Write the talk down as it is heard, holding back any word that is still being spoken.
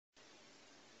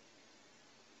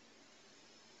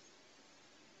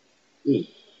Mm.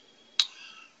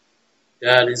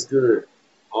 God is good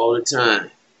all the time.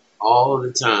 All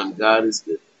the time. God is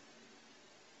good.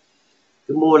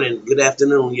 Good morning. Good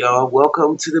afternoon, y'all.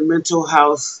 Welcome to the Mental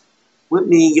House with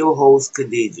me, your host,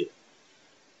 Khadija.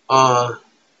 Uh,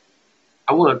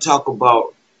 I want to talk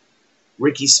about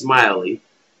Rickey Smiley.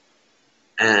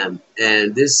 And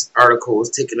this article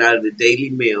was taken out of the Daily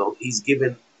Mail. He's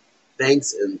given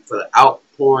thanks and for the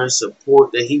outpouring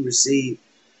support that he received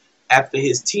after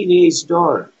his teenage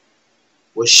daughter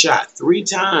was shot 3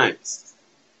 times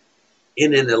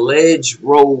in an alleged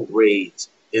road rage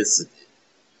incident.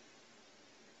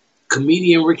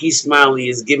 Comedian Rickey Smiley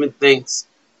is giving thanks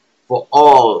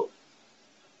for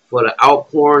the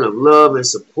outpouring of love and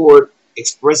support,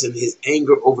 expressing his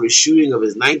anger over the shooting of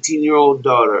his 19-year-old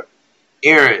daughter,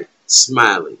 Aaryn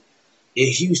Smiley, in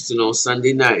Houston on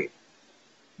Sunday night.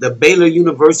 The Baylor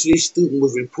University student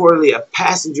was reportedly a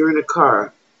passenger in a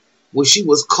car when she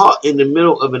was caught in the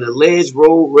middle of an alleged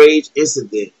road rage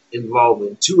incident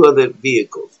involving 2 other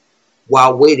vehicles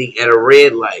while waiting at a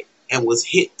red light and was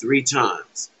hit 3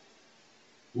 times.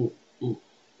 Mm, mm,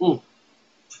 mm.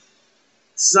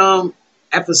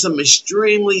 After some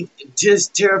extremely intense,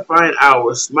 terrifying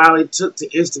hours, Smiley took to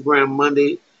Instagram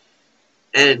Monday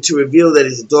and to reveal that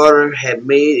his daughter had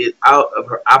made it out of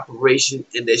her operation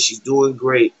and that she's doing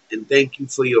great, and thank you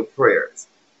for your prayers.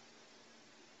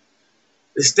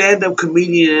 The stand-up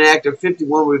comedian and actor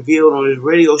 51 revealed on his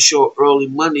radio show early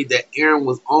Monday that Aaryn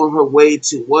was on her way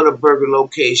to Whataburger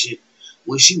location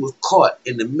when she was caught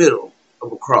in the middle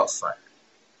of a crossfire.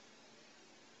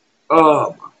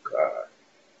 Oh my God.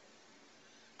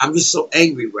 I'm just so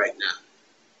angry right now.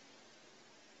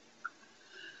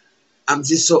 I'm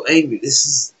just so angry.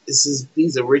 These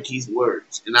are Rickey's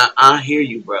words. And I hear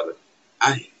you, brother.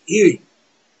 I hear you.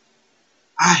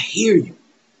 I hear you.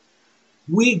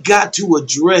 We got to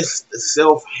address the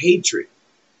self-hatred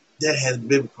that has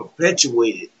been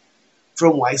perpetuated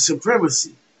from white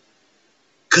supremacy.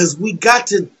 Cause we got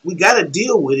to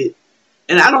deal with it.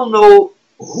 And I don't know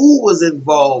who was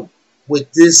involved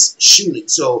with this shooting.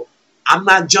 So I'm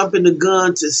not jumping the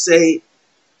gun to say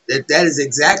that is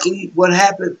exactly what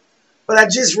happened. But I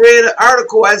just read an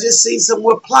article. I just seen some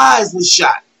replies was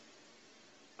shot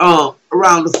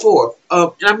around the 4th.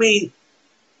 And I mean,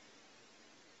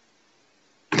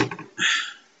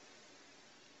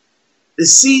 the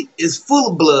seat is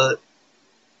full of blood.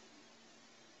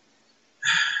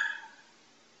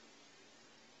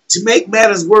 To make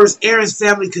matters worse, Aaryn's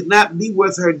family could not be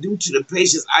with her due to the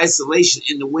patient's isolation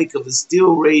in the wake of the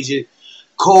still raging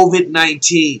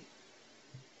COVID-19.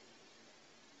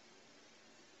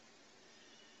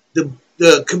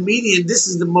 The comedian, this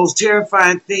is the most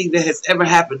terrifying thing that has ever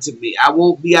happened to me. I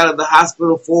won't be out of the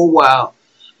hospital for a while,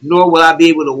 nor will I be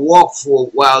able to walk for a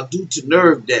while due to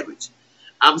nerve damage.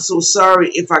 I'm so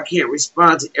sorry if I can't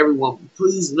respond to everyone, but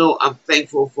please know I'm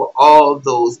thankful for all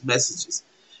those messages.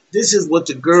 This is what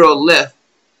the girl left,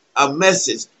 a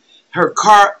message. Her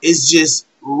car is just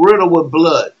riddled with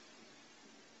blood.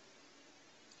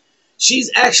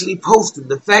 She's actually posted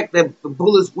the fact that the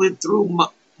bullets went through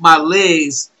my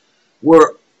legs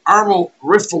were armor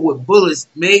riffled with bullets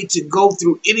made to go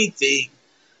through anything,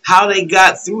 how they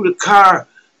got through the car.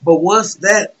 But once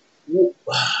that...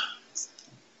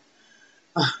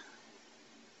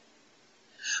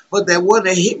 But that one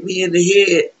that hit me in the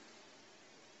head,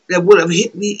 that would have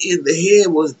hit me in the head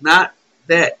was not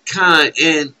that kind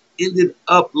and ended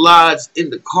up lodged in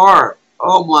the car.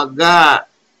 Oh my God.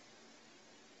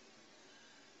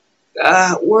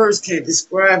 Words can't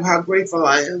describe how grateful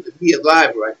I am to be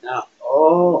alive right now.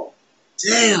 Oh,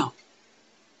 damn.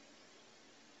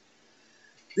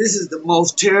 This is the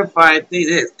most terrifying thing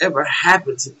that has ever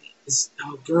happened to me.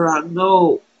 Oh, girl, I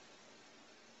know.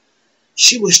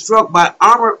 She was struck by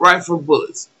armored rifle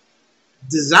bullets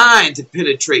designed to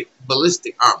penetrate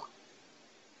ballistic armor.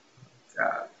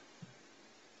 God.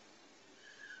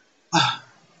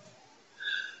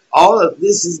 All of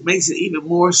this makes it even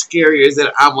more scarier is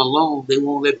that I'm alone. They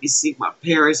won't let me see my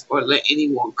parents or let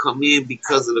anyone come in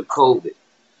because of the COVID.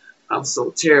 I'm so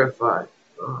terrified.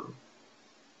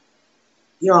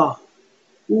 Y'all,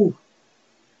 we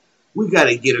got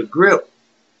to get a grip.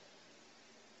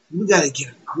 We got to get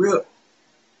a grip.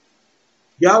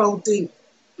 Y'all don't think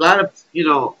a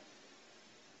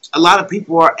lot of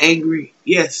people are angry?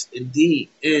 Yes, indeed.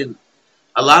 And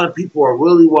a lot of people are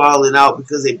really wilding out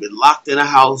because they've been locked in a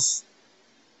house.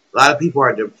 A lot of people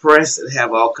are depressed and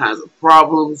have all kinds of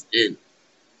problems.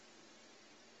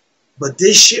 But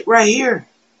this shit right here,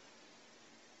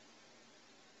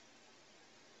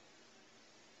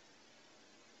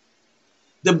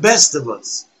 the best of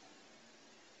us,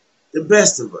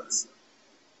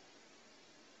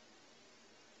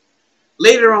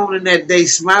 Later on in that day,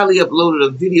 Smiley uploaded a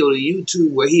video to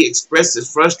YouTube where he expressed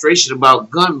his frustration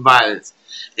about gun violence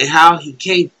and how he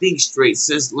can't think straight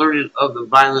since learning of the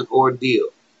violent ordeal.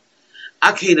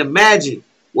 I can't imagine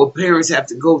what parents have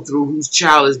to go through whose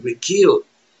child has been killed.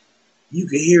 You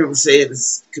can hear him saying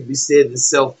this could be said in the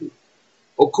selfie.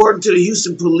 According to the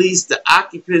Houston police, the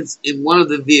occupants in one of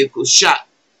the vehicles shot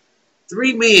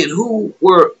 3 men who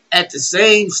were at the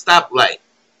same stoplight.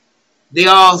 They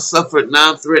all suffered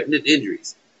non-threatening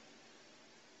injuries.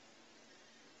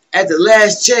 At the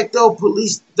last check, though,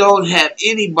 police don't have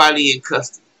anybody in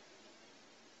custody.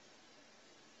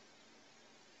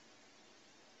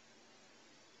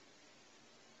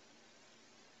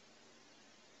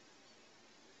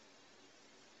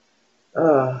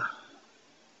 Uh,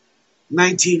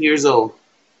 19 years old.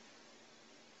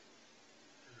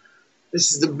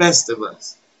 This is the best of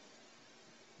us.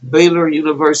 Baylor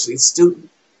University student.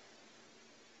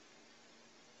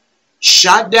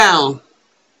 Shot down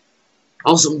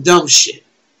on some dumb shit.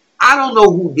 I don't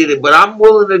know who did it, but I'm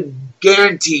willing to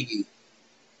guarantee you.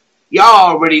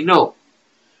 Y'all already know.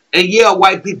 And yeah,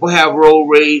 white people have road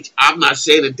rage. I'm not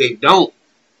saying that they don't.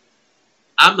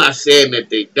 I'm not saying that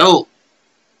they don't.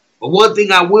 But one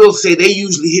thing I will say, they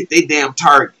usually hit their damn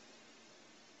target.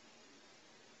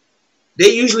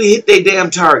 They usually hit their damn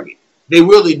target. They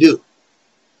really do.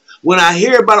 When I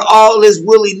hear about all this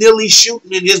willy-nilly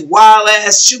shooting and this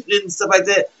wild-ass shooting and stuff like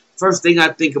that, first thing I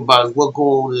think about is what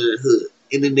goes on in the hood,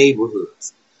 in the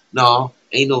neighborhoods. No,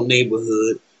 ain't no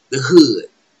neighborhood. The hood.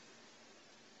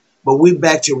 But we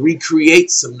back to recreate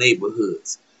some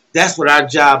neighborhoods. That's what our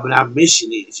job and our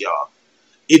mission is, y'all.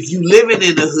 If you living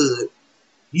in the hood,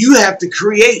 you have to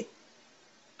create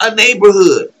a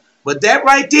neighborhood. But that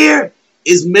right there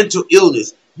is mental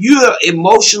illness. You are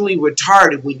emotionally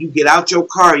retarded when you get out your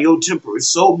car. Your temper is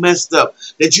so messed up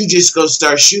that you just gonna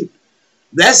start shooting.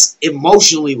 That's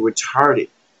emotionally retarded.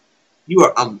 You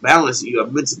are unbalanced. You are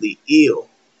mentally ill.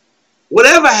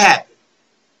 Whatever happened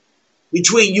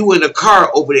between you and the car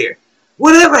over there,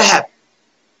 whatever happened,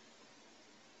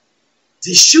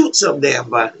 to shoot some damn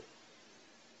body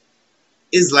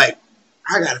is like,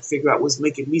 I gotta figure out what's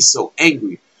making me so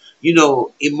angry. You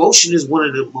know, emotion is one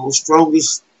of the most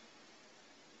strongest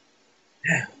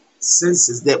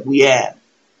senses that we have.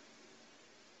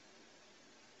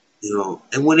 You know,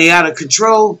 and when they're out of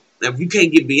control, if you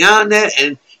can't get beyond that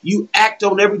and you act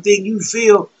on everything you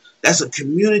feel, that's a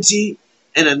community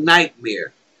and a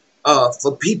nightmare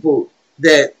for people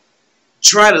that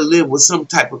try to live with some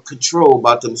type of control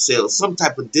about themselves, some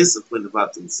type of discipline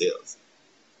about themselves.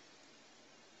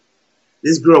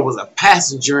 This girl was a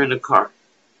passenger in the car.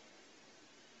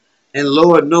 And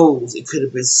Lord knows it could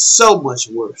have been so much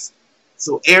worse.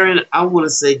 So, Aaryn, I want to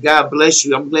say God bless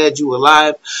you. I'm glad you're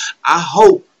alive. I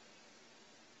hope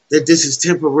that this is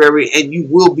temporary and you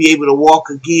will be able to walk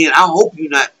again. I hope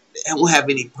you won't have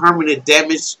any permanent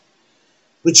damage,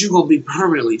 but you're going to be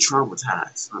permanently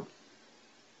traumatized from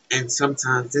it. And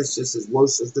sometimes that's just as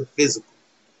worse as the physical.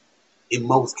 In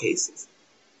most cases,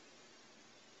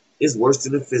 it's worse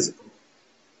than the physical.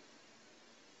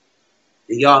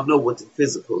 And y'all know what the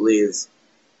physical is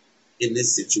in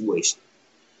this situation.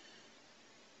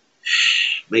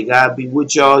 May God be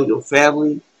with y'all, your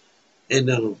family. And,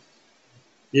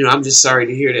 I'm just sorry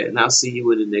to hear that. And I'll see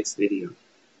you in the next video.